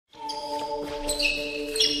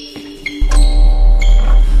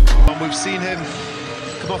we've seen him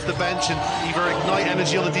come off the bench and either ignite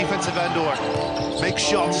energy on the defensive end or make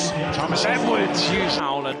shots. Thomas-Edwards use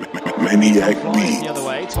Howland. Maniac The other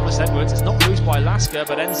way, Thomas-Edwards is not loose by Lasker,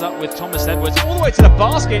 but ends up with Thomas-Edwards all the way to the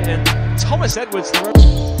basket, and Thomas-Edwards throws.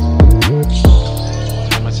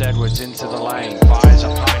 Thomas-Edwards into the lane, fires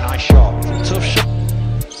up high, nice shot. Tough shot.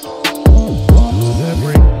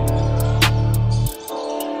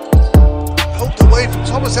 Poked away from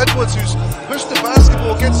Thomas-Edwards, who's pushed the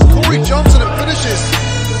basketball against Corey Johnson and finishes.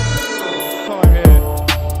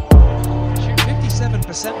 Shoot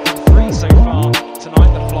 57% from three so far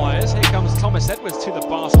tonight, the Flyers. Here comes Thomas-Edwards to the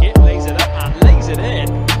basket, lays it up and lays it in.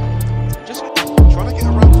 Just trying to get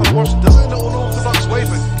around Connor Washington, does it in an unorthodox way,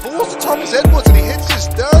 but falls to Thomas-Edwards and he hits his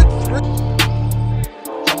third three.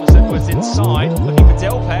 Thomas-Edwards inside, looking for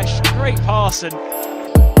Delpesh. Great pass and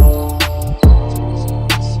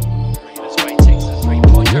this way takes the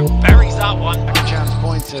three-pointer, buries that one. Second chance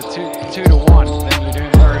pointer, 2-1. Then you're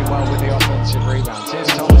doing very well with the offensive rebounds. Here's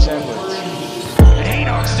Thomas-Edwards. And he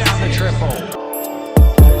knocks down the triple.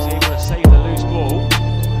 Who's able to save the loose ball.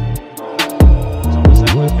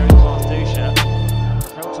 Thomas-Edwards goes past Dusha.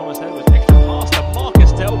 Raphell Thomas-Edwards, extra pass to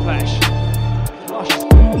Marcus Delpesh. Flushes.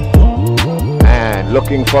 And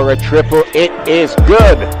looking for a triple, it is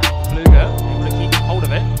good. Fluger able to keep hold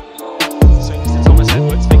of it. Swings to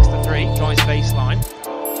Thomas-Edwards, fakes the three, drives baseline.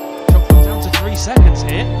 Shot clock down to 3 seconds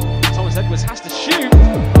here. Thomas-Edwards has to shoot.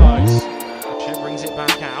 Nice. Ship brings it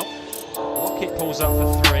back out. Lockett pulls up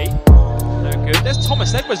for three. No good. There's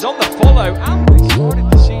Thomas-Edwards on the follow. And They started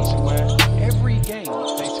the season where every game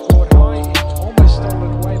they scored high, almost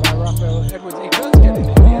stolen away by Raphell Edwards. He does get it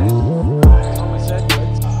in the end.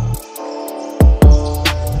 Thomas-Edwards.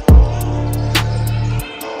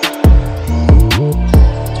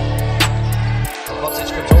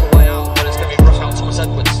 Advantage comes all the way out, but it's going to be Raphell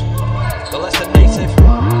Thomas-Edwards. The Leicester native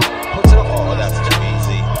puts it up. Oh, that's too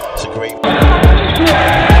easy. It's a great one.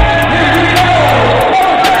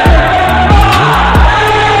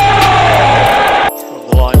 From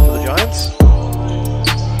the line for the Giants.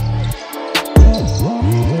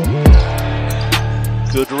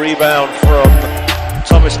 Good rebound from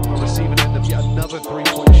Thomas. receiving end of yet another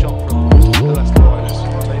three-point shot from the Leicester Riders.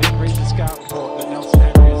 Well, they didn't read the scout report that Nelson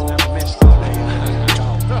Henry has never missed a three in the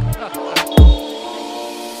goal.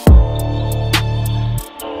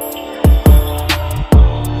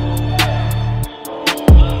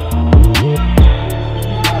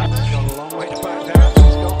 He's got a long way to back down.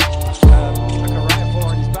 He's got like a rifle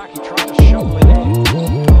on his back. He tried to shovel it in.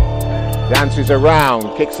 Dances around,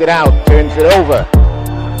 kicks it out, turns it over.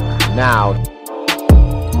 Now.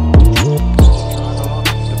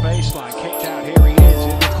 The baseline kicked out. Here he is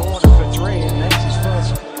in the corner for three, and that's his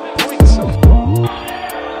first points.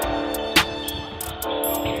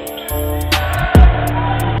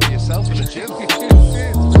 Yourself in the gym.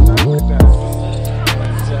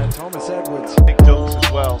 And Thomas-Edwards. Big dunks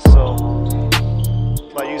as well, so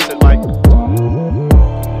like you said, Mike.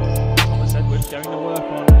 Thomas-Edwards going to work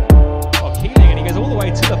on Keeling, and he goes all the way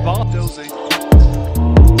to the bar.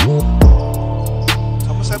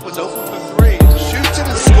 Thomas-Edwards open for three, shoots it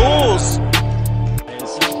and scores.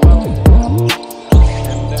 As well.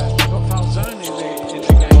 And they've got Falzone in the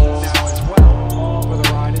game now as well for the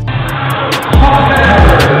Riders.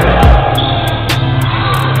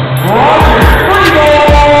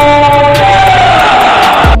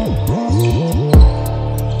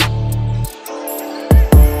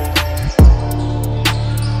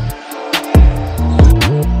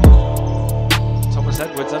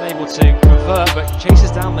 Thomas-Edwards unable to convert, but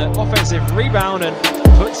chases down the offensive rebound and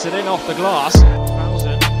puts it in off the glass. Fouls